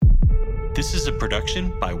This is a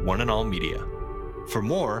production by One and All Media. For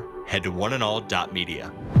more, head to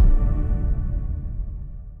oneandall.media.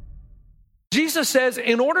 Jesus says,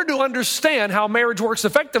 in order to understand how marriage works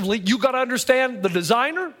effectively, you got to understand the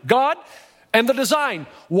designer, God, and the design,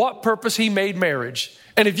 what purpose he made marriage.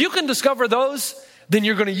 And if you can discover those, then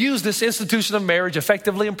you're going to use this institution of marriage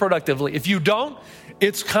effectively and productively. If you don't,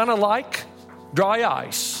 it's kind of like dry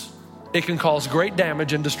ice. It can cause great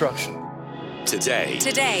damage and destruction. Today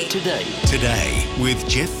with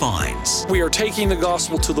Jeff Vines, we are taking the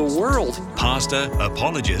gospel to the world. pastor,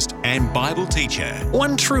 apologist, and Bible teacher.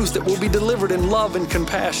 One truth that will be delivered in love and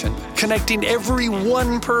compassion, connecting every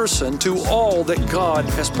one person to all that God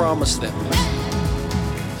has promised them.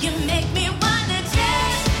 You make me wanna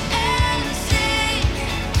dance and sing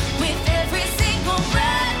with every single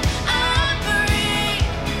breath I breathe.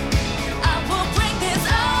 I will bring this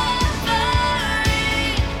offering.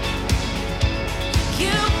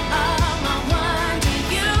 You are my wonder,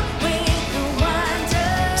 you with the wonder.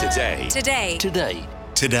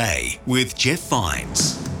 Today with Jeff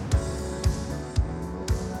Vines.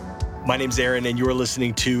 My name's Aaron, and you are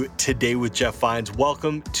listening to Today with Jeff Vines.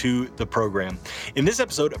 Welcome to the program. In this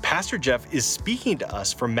episode, Pastor Jeff is speaking to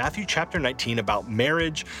us from Matthew chapter 19 about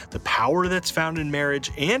marriage, the power that's found in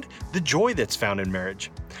marriage, and the joy that's found in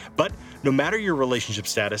marriage. But no matter your relationship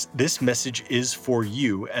status, this message is for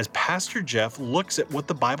you as Pastor Jeff looks at what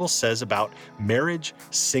the Bible says about marriage,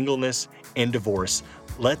 singleness, and divorce.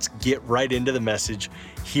 Let's get right into the message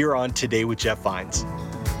here on Today with Jeff Vines.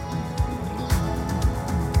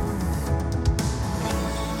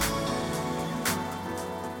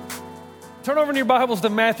 Turn over in your Bibles to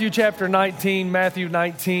Matthew chapter 19,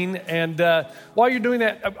 And while you're doing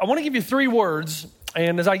that, I want to give you 3 words.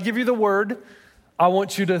 And as I give you the word, I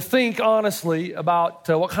want you to think honestly about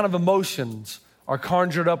what kind of emotions are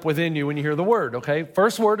conjured up within you when you hear the word, okay?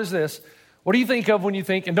 First word is this. What do you think of when you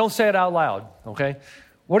think, and don't say it out loud, okay?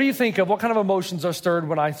 What do you think of? What kind of emotions are stirred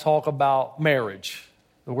when I talk about marriage,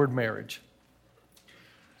 the word marriage?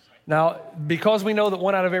 Now, because we know that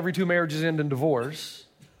 1 out of every 2 marriages end in divorce,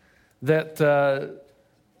 that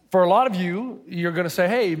for a lot of you, you're going to say,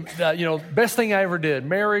 hey, best thing I ever did.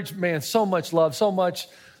 Marriage, man, so much love, so much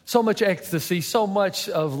ecstasy, so much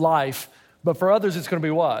of life. But for others, it's going to be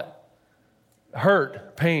what?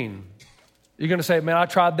 Hurt, pain. You're going to say, man, I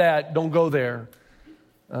tried that. Don't go there.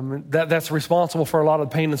 That's responsible for a lot of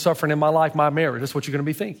the pain and suffering in my life, my marriage. That's what you're going to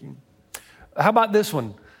be thinking. How about this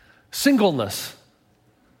one? Singleness.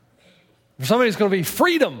 For somebody, it's going to be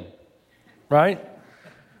freedom, right?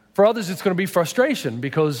 For others, it's going to be frustration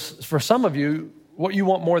because for some of you, what you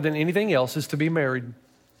want more than anything else is to be married,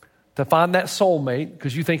 to find that soulmate,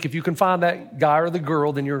 because you think if you can find that guy or the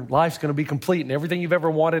girl, then your life's going to be complete and everything you've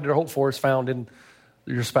ever wanted or hoped for is found in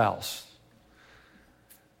your spouse.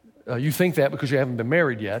 You think that because you haven't been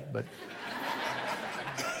married yet, but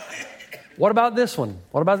What about this one?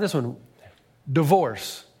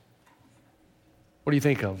 Divorce. What do you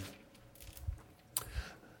think of?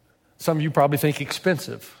 Some of you probably think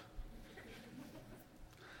expensive.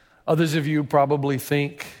 Others of you probably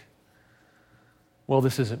think, well,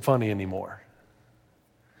 this isn't funny anymore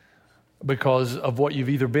because of what you've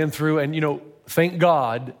either been through. And, thank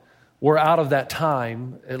God we're out of that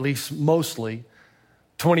time, at least mostly.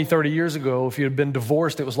 20, 30 years ago, if you had been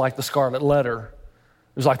divorced, it was like the scarlet letter.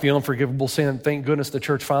 It was like the unforgivable sin. Thank goodness the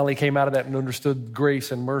church finally came out of that and understood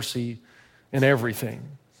grace and mercy in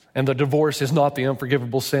everything. And the divorce is not the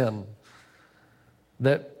unforgivable sin.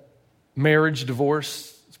 That marriage,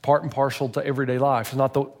 divorce, is part and parcel to everyday life. It's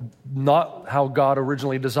not how God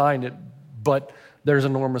originally designed it, but there's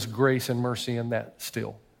enormous grace and mercy in that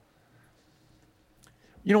still.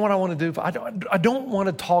 You know what I want to do? I don't want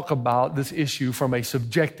to talk about this issue from a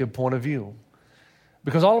subjective point of view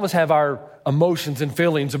because all of us have our emotions and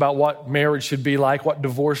feelings about what marriage should be like, what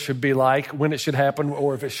divorce should be like, when it should happen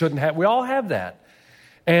or if it shouldn't happen. We all have that.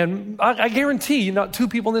 And I guarantee you not 2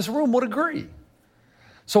 people in this room would agree.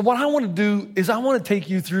 So what I want to do is I want to take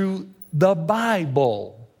you through the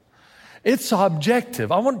Bible. It's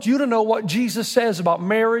objective. I want you to know what Jesus says about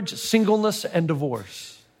marriage, singleness, and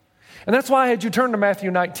divorce. And that's why I had you turn to Matthew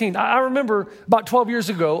 19. I remember about 12 years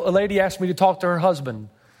ago, a lady asked me to talk to her husband.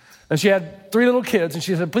 And she had 3 little kids, and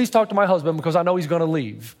she said, please talk to my husband because I know he's going to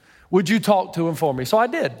leave. Would you talk to him for me? So I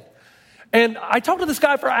did. And I talked to this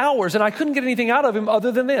guy for hours, and I couldn't get anything out of him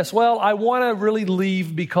other than this. Well, I want to really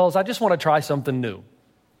leave because I just want to try something new.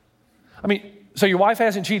 I mean, so your wife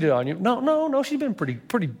hasn't cheated on you? No, she's been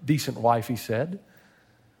pretty decent wife, he said.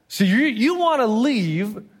 So you want to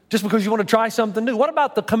leave just because you want to try something new. What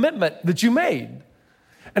about the commitment that you made?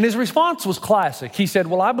 And his response was classic. He said,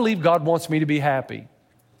 well, I believe God wants me to be happy.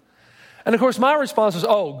 And of course, my response is,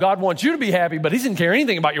 oh, God wants you to be happy, but he doesn't care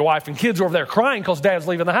anything about your wife and kids who are over there crying because dad's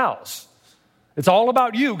leaving the house. It's all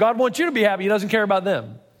about you. God wants you to be happy. He doesn't care about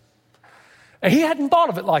them. And he hadn't thought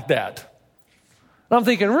of it like that. And I'm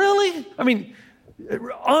thinking, really? I mean,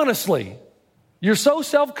 honestly, you're so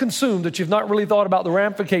self-consumed that you've not really thought about the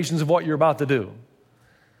ramifications of what you're about to do.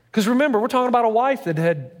 Because remember, we're talking about a wife that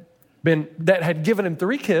had given him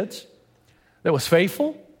 3 kids, that was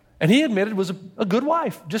faithful, and he admitted was a good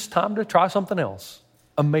wife. Just time to try something else.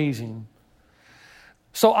 Amazing.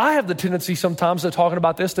 So I have the tendency sometimes of talking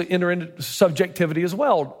about this to enter into subjectivity as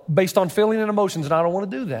well, based on feeling and emotions, and I don't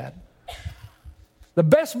want to do that. The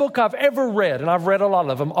best book I've ever read, and I've read a lot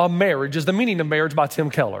of them, on marriage is The Meaning of Marriage by Tim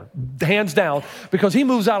Keller. Hands down, because he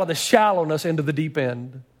moves out of the shallowness into the deep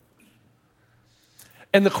end.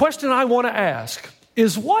 And the question I want to ask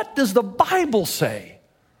is, what does the Bible say?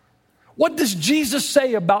 What does Jesus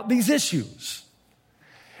say about these issues?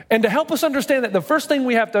 And to help us understand that, the first thing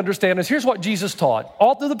we have to understand is here's what Jesus taught.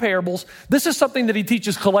 All through the parables, this is something that he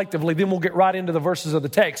teaches collectively. Then we'll get right into the verses of the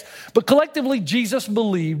text. But collectively, Jesus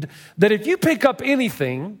believed that if you pick up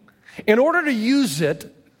anything, in order to use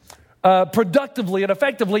it productively and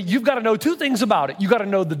effectively, you've got to know 2 things about it. You've got to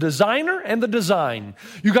know the designer and the design.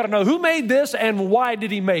 You've got to know who made this and why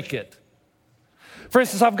did he make it. For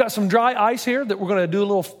instance, I've got some dry ice here that we're going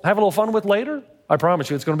to have a little fun with later. I promise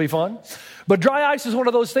you it's going to be fun. But dry ice is one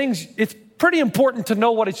of those things, it's pretty important to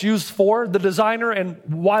know what it's used for, the designer and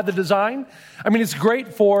why the design. I mean, it's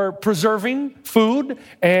great for preserving food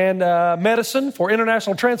and medicine for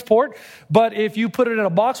international transport. But if you put it in a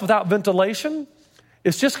box without ventilation,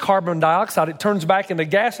 it's just carbon dioxide. It turns back into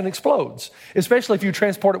gas and explodes, especially if you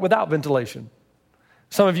transport it without ventilation.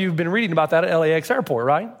 Some of you have been reading about that at LAX airport,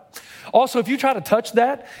 right? Also, if you try to touch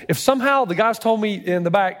that, if somehow the guys told me in the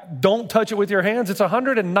back, don't touch it with your hands, it's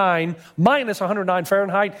 109, minus 109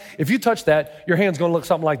 Fahrenheit. If you touch that, your hand's going to look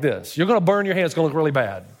something like this. You're going to burn your hand. It's going to look really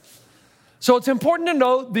bad. So it's important to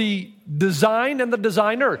know the design and the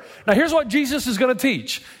designer. Now, here's what Jesus is going to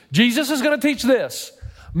teach. Jesus is going to teach this.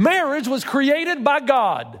 Marriage was created by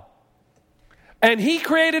God. And he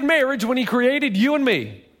created marriage when he created you and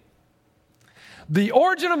me. The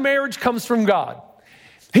origin of marriage comes from God.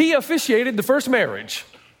 He officiated the first marriage.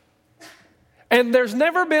 And there's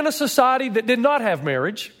never been a society that did not have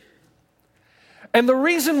marriage. And the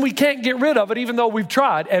reason we can't get rid of it, even though we've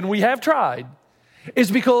tried, and we have tried,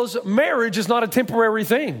 is because marriage is not a temporary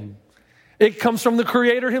thing. It comes from the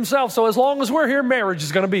Creator himself. So as long as we're here, marriage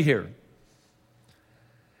is going to be here.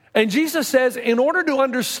 And Jesus says, in order to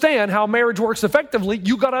understand how marriage works effectively,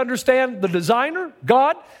 you got to understand the designer,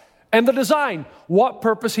 God, and the design, what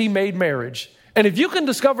purpose he made marriage. And if you can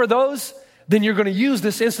discover those, then you're going to use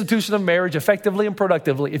this institution of marriage effectively and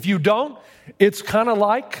productively. If you don't, it's kind of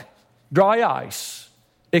like dry ice.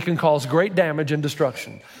 It can cause great damage and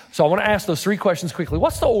destruction. So I want to ask those 3 questions quickly.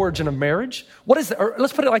 What's the origin of marriage? Let's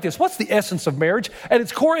put it like this. What's the essence of marriage? At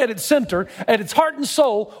its core, at its center, at its heart and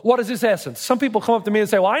soul, what is its essence? Some people come up to me and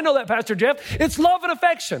say, well, I know that, Pastor Jeff. It's love and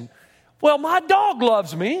affection. Well, my dog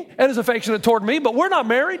loves me and is affectionate toward me, but we're not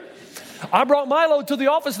married. I brought Milo to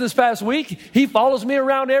the office this past week. He follows me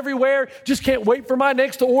around everywhere. Just can't wait for my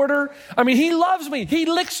next order. I mean, he loves me. He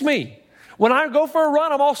licks me. When I go for a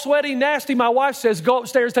run, I'm all sweaty, nasty. My wife says, go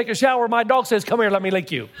upstairs, take a shower. My dog says, come here, let me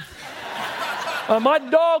lick you. My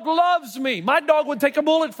dog loves me. My dog would take a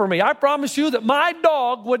bullet for me. I promise you that my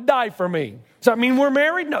dog would die for me. Does that mean we're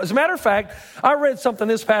married? No. As a matter of fact, I read something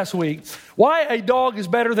this past week. Why a dog is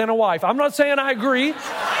better than a wife. I'm not saying I agree.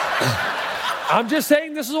 I'm just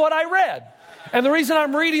saying this is what I read. And the reason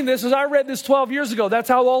I'm reading this is I read this 12 years ago. That's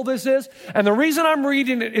how old this is. And the reason I'm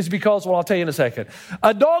reading it is because, well, I'll tell you in a second.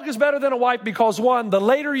 A dog is better than a wife because, one, the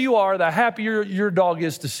later you are, the happier your dog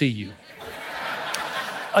is to see you.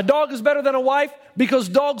 A dog is better than a wife because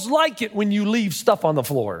dogs like it when you leave stuff on the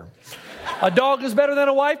floor. A dog is better than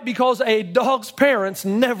a wife because a dog's parents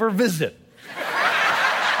never visit.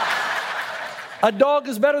 A dog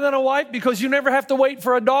is better than a wife because you never have to wait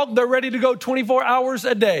for a dog. They're ready to go 24 hours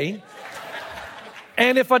a day.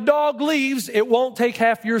 And if a dog leaves, it won't take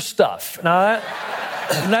half your stuff. Now,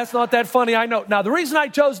 that's not that funny, I know. Now, the reason I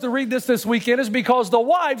chose to read this weekend is because the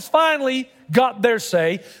wives finally got their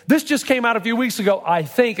say. This just came out a few weeks ago, I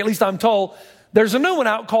think, at least I'm told. There's a new one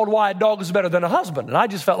out called Why a Dog is Better Than a Husband. And I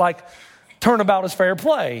just felt like turnabout is fair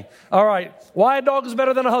play. All right, why a dog is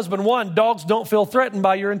better than a husband. 1, dogs don't feel threatened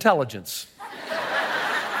by your intelligence.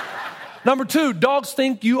 Number 2, dogs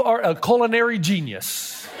think you are a culinary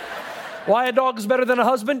genius. Why a dog is better than a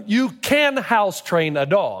husband? You can house train a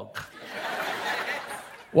dog.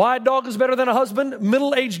 Why a dog is better than a husband?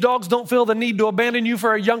 Middle-aged dogs don't feel the need to abandon you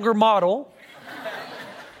for a younger model.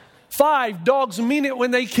 5, dogs mean it when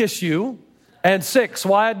they kiss you. And 6,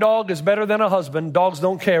 why a dog is better than a husband. Dogs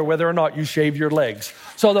don't care whether or not you shave your legs.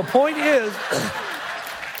 So the point is,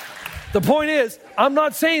 I'm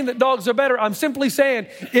not saying that dogs are better. I'm simply saying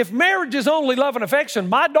if marriage is only love and affection,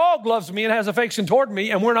 my dog loves me and has affection toward me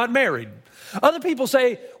and we're not married. Other people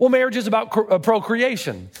say, well, marriage is about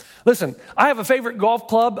procreation. Listen, I have a favorite golf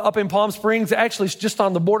club up in Palm Springs. Actually, it's just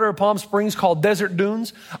on the border of Palm Springs called Desert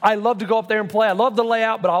Dunes. I love to go up there and play. I love the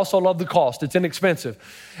layout, but I also love the cost. It's inexpensive.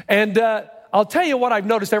 And I'll tell you what I've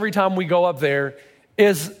noticed every time we go up there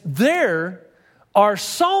is there are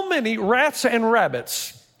so many rats and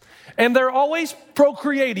rabbits, and they're always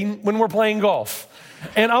procreating when we're playing golf.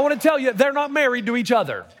 And I want to tell you, they're not married to each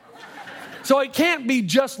other. So it can't be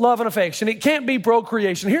just love and affection. It can't be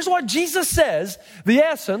procreation. Here's what Jesus says, the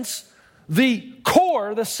essence, the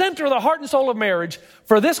core, the center of the heart and soul of marriage.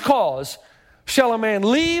 For this cause shall a man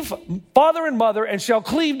leave father and mother and shall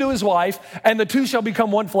cleave to his wife, and the two shall become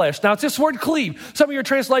one flesh. Now, it's this word cleave. Some of your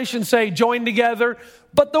translations say join together,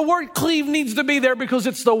 but the word cleave needs to be there because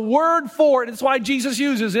it's the word for it. It's why Jesus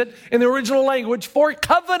uses it in the original language for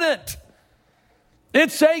covenant.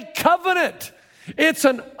 It's a covenant. It's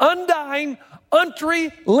an undying,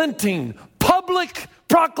 unrelenting, public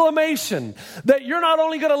proclamation that you're not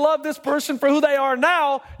only going to love this person for who they are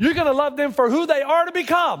now, you're going to love them for who they are to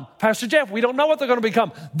become. Pastor Jeff, we don't know what they're going to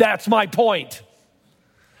become. That's my point.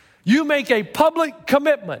 You make a public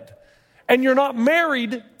commitment, and you're not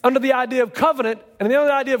married under the idea of covenant and the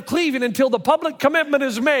other idea of cleaving until the public commitment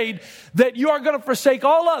is made that you are going to forsake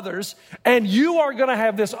all others, and you are going to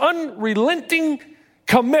have this unrelenting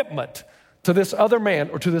commitment to this other man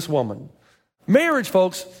or to this woman. Marriage,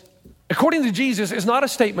 folks, according to Jesus, is not a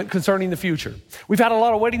statement concerning the future. We've had a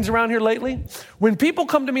lot of weddings around here lately. When people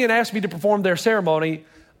come to me and ask me to perform their ceremony,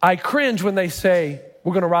 I cringe when they say,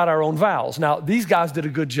 we're going to write our own vows. Now, these guys did a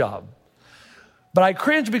good job. But I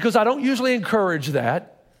cringe because I don't usually encourage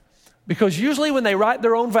that. Because usually when they write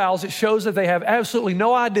their own vows, it shows that they have absolutely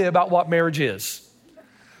no idea about what marriage is.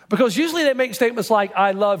 Because usually they make statements like,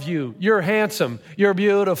 I love you, you're handsome, you're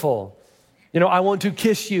beautiful. I want to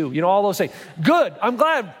kiss you, all those things. Good, I'm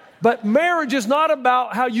glad. But marriage is not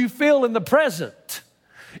about how you feel in the present.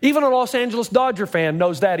 Even a Los Angeles Dodger fan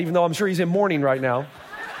knows that, even though I'm sure he's in mourning right now.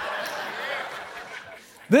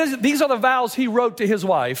 These are the vows he wrote to his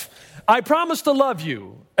wife. I promise to love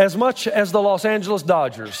you as much as the Los Angeles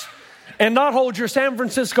Dodgers and not hold your San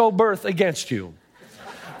Francisco birth against you.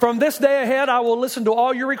 From this day ahead, I will listen to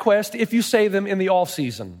all your requests if you say them in the off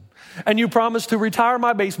season. And you promise to retire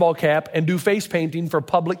my baseball cap and do face painting for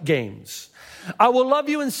public games. I will love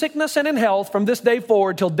you in sickness and in health from this day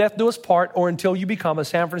forward till death do us part or until you become a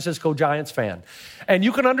San Francisco Giants fan. And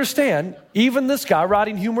you can understand, even this guy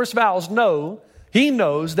writing humorous vows he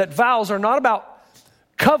knows that vows are not about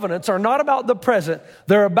covenants, are not about the present.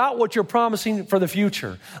 They're about what you're promising for the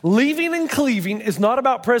future. Leaving and cleaving is not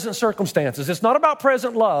about present circumstances. It's not about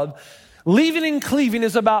present love. Leaving and cleaving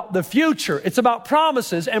is about the future. It's about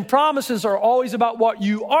promises, and promises are always about what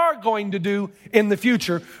you are going to do in the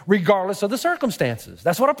future, regardless of the circumstances.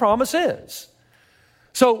 That's what a promise is.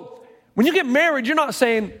 So when you get married, you're not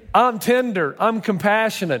saying, I'm tender, I'm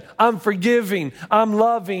compassionate, I'm forgiving, I'm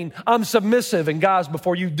loving, I'm submissive. And guys,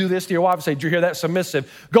 before you do this to your wife, say, did you hear that,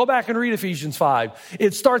 submissive? Go back and read Ephesians 5.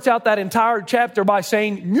 It starts out that entire chapter by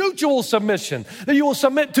saying mutual submission, that you will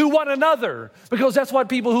submit to one another, because that's what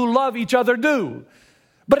people who love each other do.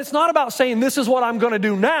 But it's not about saying, this is what I'm going to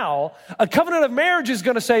do now. A covenant of marriage is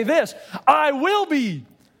going to say this, I will be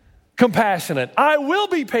compassionate. I will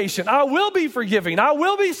be patient. I will be forgiving. I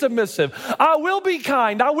will be submissive. I will be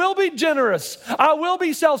kind. I will be generous. I will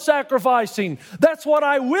be self-sacrificing. That's what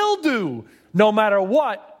I will do, no matter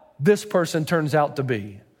what this person turns out to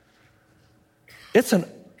be. It's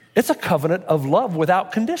a covenant of love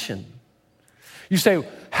without condition. You say,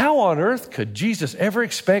 how on earth could Jesus ever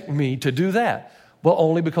expect me to do that? Well,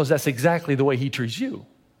 only because that's exactly the way he treats you.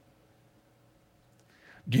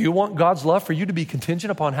 Do you want God's love for you to be contingent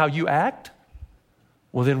upon how you act?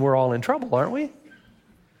 Well, then we're all in trouble, aren't we?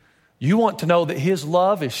 You want to know that his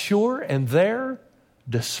love is sure and there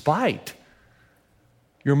despite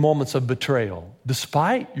your moments of betrayal,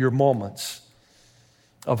 despite your moments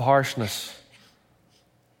of harshness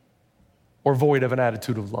or void of an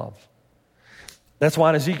attitude of love. That's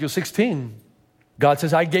why in Ezekiel 16, God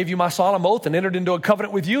says, I gave you my solemn oath and entered into a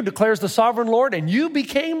covenant with you, declares the sovereign Lord, and you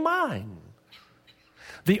became mine.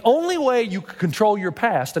 The only way you can control your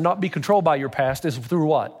past and not be controlled by your past is through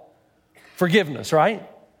what? Forgiveness, right?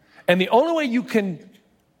 And the only way you can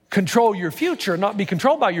control your future and not be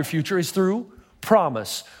controlled by your future is through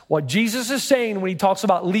promise. What Jesus is saying when he talks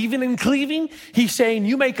about leaving and cleaving, he's saying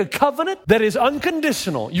you make a covenant that is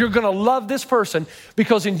unconditional. You're going to love this person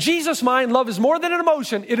because in Jesus' mind, love is more than an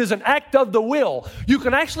emotion. It is an act of the will. You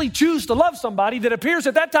can actually choose to love somebody that appears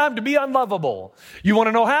at that time to be unlovable. You want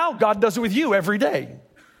to know how? God does it with you every day.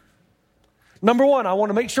 Number one, I want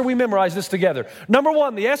to make sure we memorize this together. Number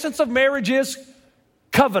one, the essence of marriage is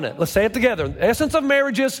covenant. Let's say it together. The essence of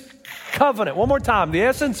marriage is covenant. One more time. The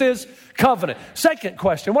essence is covenant. Second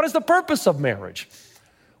question, what is the purpose of marriage?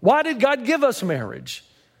 Why did God give us marriage?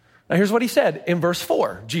 Now here's what he said in verse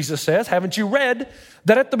 4. Jesus says, haven't you read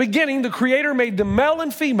that at the beginning the Creator made them male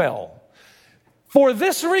and female? For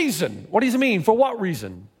this reason. What does it mean? For what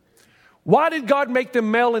reason? Why did God make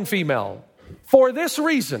them male and female? For this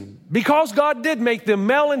reason. Because God did make them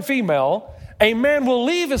male and female, a man will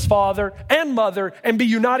leave his father and mother and be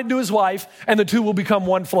united to his wife, and the two will become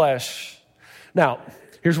one flesh. Now,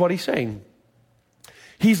 here's what he's saying.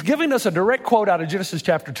 He's giving us a direct quote out of Genesis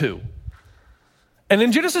chapter 2. And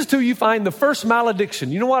in Genesis 2, you find the first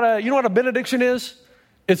malediction. You know what a benediction is?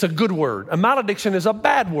 It's a good word. A malediction is a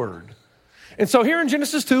bad word. And so here in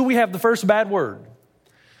Genesis 2, we have the first bad word.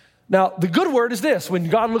 Now, the good word is this. When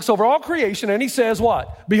God looks over all creation and he says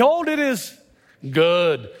what? Behold, it is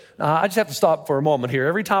good. I just have to stop for a moment here.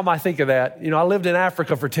 Every time I think of that, I lived in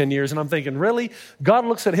Africa for 10 years and I'm thinking, really? God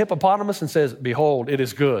looks at a hippopotamus and says, behold, it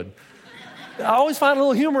is good. I always find a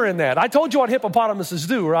little humor in that. I told you what hippopotamuses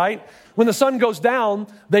do, right? When the sun goes down,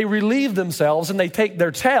 they relieve themselves and they take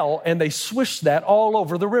their tail and they swish that all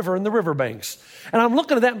over the river and the riverbanks. And I'm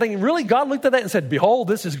looking at that and thinking, really? God looked at that and said, behold,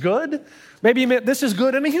 this is good? Maybe he meant this is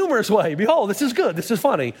good in a humorous way. Behold, this is good. This is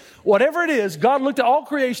funny. Whatever it is, God looked at all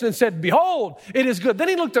creation and said, behold, it is good. Then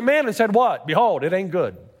he looked at man and said, what? Behold, it ain't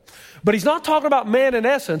good. But he's not talking about man in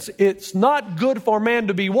essence. It's not good for man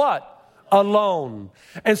to be what? Alone.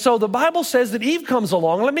 And so the Bible says that Eve comes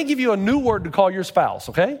along. Let me give you a new word to call your spouse,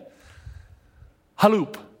 okay?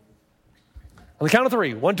 Haloop. On the count of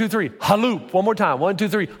 3. 1, 2, 3. Haloop. One more time. 1, 2,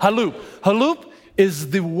 3. Haloop. Haloop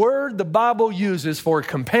is the word the Bible uses for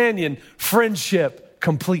companion, friendship,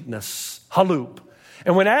 completeness. Haloop.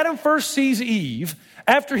 And when Adam first sees Eve,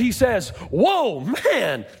 after he says, whoa,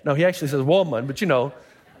 man. No, he actually says woman, but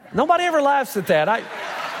nobody ever laughs at that.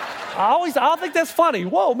 I think that's funny.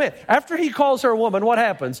 Whoa, man. After he calls her a woman, what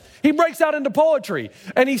happens? He breaks out into poetry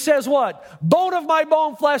and he says what? Bone of my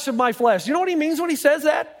bone, flesh of my flesh. You know what he means when he says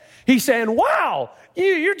that? He's saying, wow,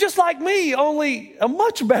 you're just like me, only a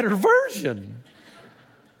much better version.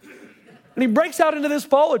 And he breaks out into this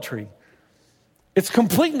poetry. It's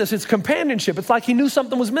completeness, it's companionship. It's like he knew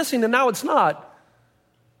something was missing and now it's not.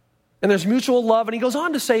 And there's mutual love. And he goes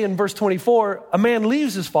on to say in verse 24, a man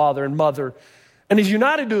leaves his father and mother and he's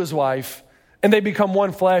united to his wife and they become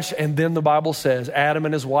one flesh. And then the Bible says Adam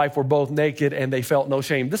and his wife were both naked and they felt no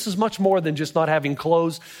shame. This is much more than just not having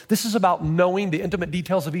clothes. This is about knowing the intimate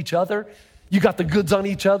details of each other. You got the goods on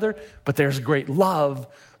each other, but there's great love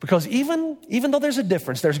because even though there's a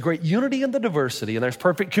difference, there's great unity in the diversity and there's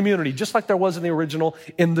perfect community, just like there was in the original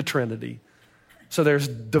in the Trinity. So there's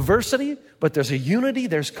diversity, but there's a unity,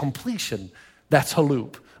 there's completion. That's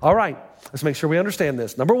haloop. All right, let's make sure we understand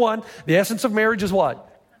this. Number one, the essence of marriage is what?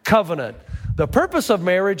 Covenant. The purpose of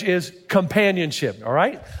marriage is companionship, all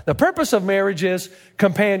right? The purpose of marriage is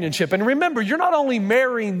companionship. And remember, you're not only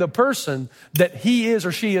marrying the person that he is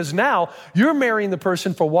or she is now, you're marrying the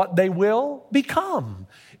person for what they will become.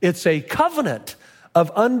 It's a covenant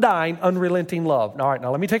of undying, unrelenting love. All right,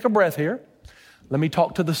 now let me take a breath here. Let me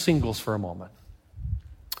talk to the singles for a moment.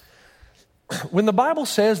 When the Bible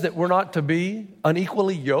says that we're not to be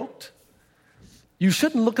unequally yoked, you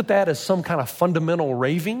shouldn't look at that as some kind of fundamental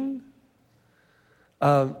raving.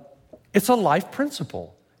 It's a life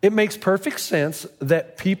principle. It makes perfect sense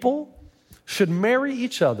that people should marry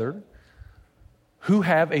each other who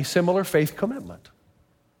have a similar faith commitment.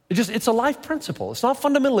 It's a life principle. It's not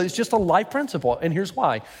fundamental. It's just a life principle. And here's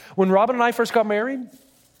why. When Robin and I first got married,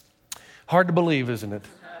 hard to believe, isn't it?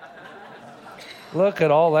 Look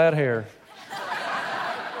at all that hair.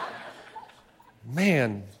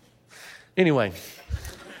 Man. Anyway,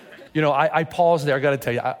 I paused there. I got to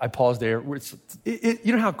tell you, I paused there.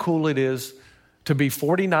 You know how cool it is to be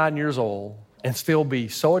 49 years old and still be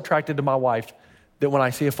so attracted to my wife that when I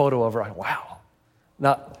see a photo of her, wow.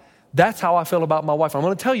 Now, that's how I feel about my wife. I'm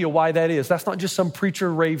going to tell you why that is. That's not just some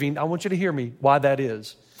preacher raving. I want you to hear me why that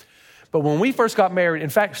is. But when we first got married, in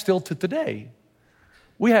fact, still to today,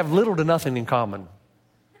 we have little to nothing in common.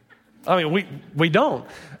 I mean, we don't.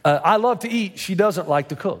 I love to eat. She doesn't like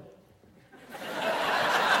to cook.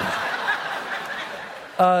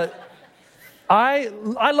 I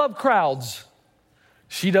love crowds.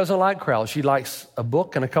 She doesn't like crowds. She likes a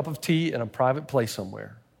book and a cup of tea in a private place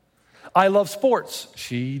somewhere. I love sports.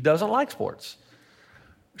 She doesn't like sports.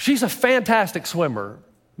 She's a fantastic swimmer.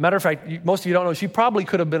 Matter of fact, most of you don't know, she probably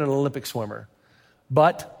could have been an Olympic swimmer.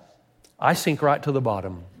 But I sink right to the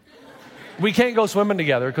bottom. We can't go swimming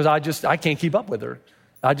together because I can't keep up with her.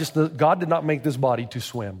 God did not make this body to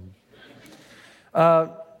swim. I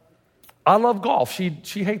love golf. She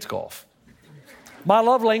hates golf. My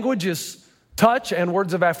love language is touch and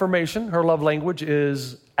words of affirmation. Her love language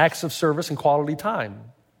is acts of service and quality time.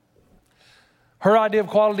 Her idea of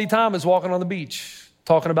quality time is walking on the beach,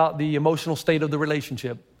 talking about the emotional state of the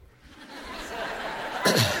relationship.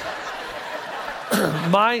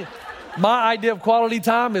 My idea of quality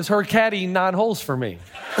time is her caddying 9 holes for me.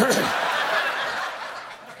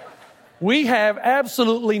 We have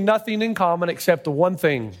absolutely nothing in common except the one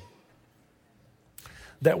thing,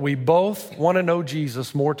 that we both want to know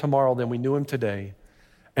Jesus more tomorrow than we knew him today,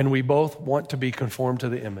 and we both want to be conformed to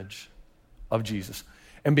the image of Jesus.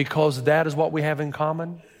 And because that is what we have in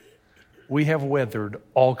common, we have weathered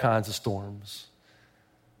all kinds of storms.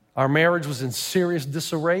 Our marriage was in serious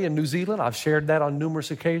disarray in New Zealand. I've shared that on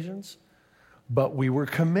numerous occasions. But we were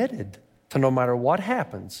committed to no matter what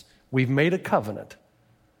happens, we've made a covenant.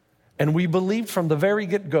 And we believed from the very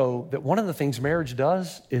get-go that one of the things marriage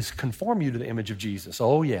does is conform you to the image of Jesus.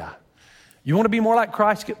 Oh, yeah. You want to be more like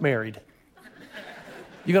Christ? Get married.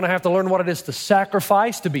 You're going to have to learn what it is to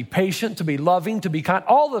sacrifice, to be patient, to be loving, to be kind.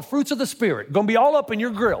 All the fruits of the Spirit going to be all up in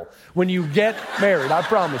your grill when you get married, I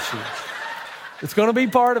promise you. It's going to be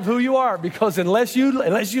part of who you are, because unless you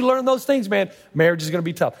learn those things, man, marriage is going to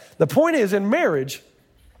be tough. The point is, in marriage,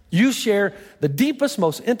 you share the deepest,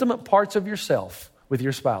 most intimate parts of yourself with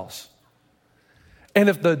your spouse. And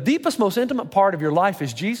if the deepest, most intimate part of your life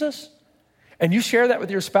is Jesus, and you share that with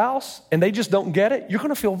your spouse, and they just don't get it, you're going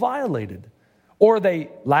to feel violated. Or they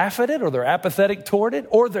laugh at it, or they're apathetic toward it,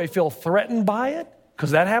 or they feel threatened by it, because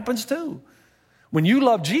that happens too. When you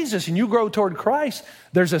love Jesus and you grow toward Christ,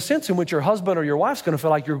 there's a sense in which your husband or your wife's going to feel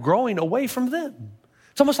like you're growing away from them.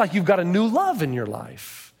 It's almost like you've got a new love in your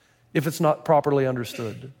life if it's not properly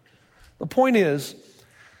understood. The point is,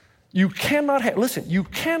 you cannot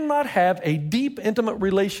have a deep, intimate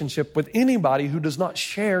relationship with anybody who does not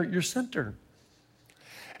share your center.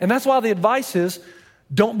 And that's why the advice is,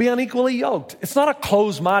 don't be unequally yoked. It's not a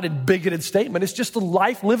closed-minded, bigoted statement. It's just a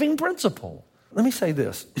life-living principle. Let me say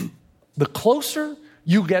this. The closer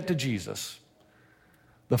you get to Jesus,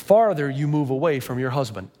 the farther you move away from your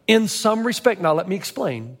husband. In some respect, now let me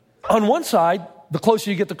explain. On one side, the closer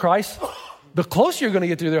you get to Christ, the closer you're going to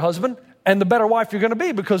get to your husband, and the better wife you're going to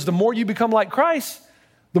be, because the more you become like Christ,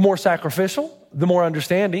 the more sacrificial, the more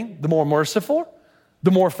understanding, the more merciful,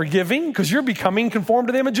 the more forgiving, because you're becoming conformed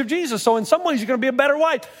to the image of Jesus. So in some ways, you're going to be a better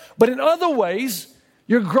wife. But in other ways,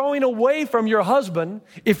 you're growing away from your husband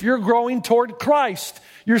if you're growing toward Christ.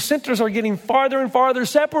 Your centers are getting farther and farther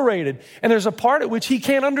separated. And there's a part at which he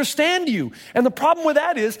can't understand you. And the problem with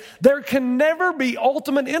that is there can never be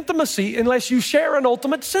ultimate intimacy unless you share an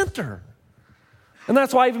ultimate center. And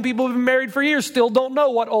that's why even people who've been married for years still don't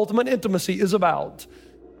know what ultimate intimacy is about.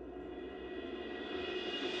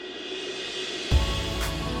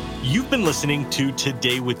 You've been listening to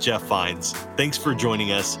Today with Jeff Vines. Thanks for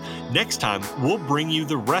joining us. Next time, we'll bring you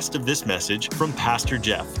the rest of this message from Pastor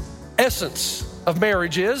Jeff. Essence of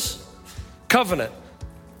marriage is covenant.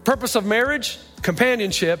 Purpose of marriage,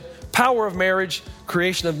 companionship. Power of marriage,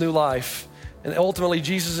 creation of new life. And ultimately,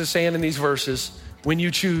 Jesus is saying in these verses, when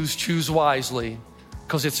you choose wisely,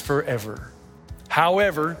 because it's forever.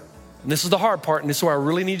 However, and this is the hard part, and this is where I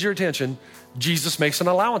really need your attention, Jesus makes an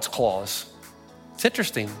allowance clause. It's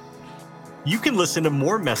interesting. You can listen to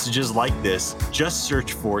more messages like this. Just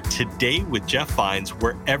search for Today with Jeff Vines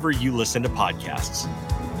wherever you listen to podcasts.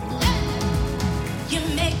 You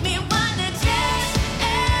make me wanna dance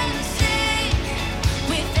and sing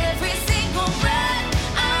with every single breath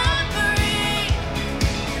I breathe.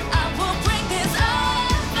 I will bring this offering.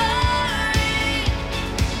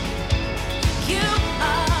 You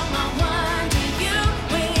are my wonder, you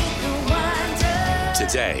with the wonder.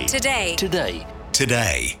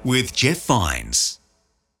 Today with Jeff Vines.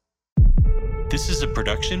 This is a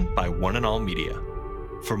production by One and All Media.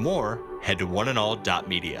 For more, head to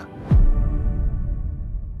oneandall.media.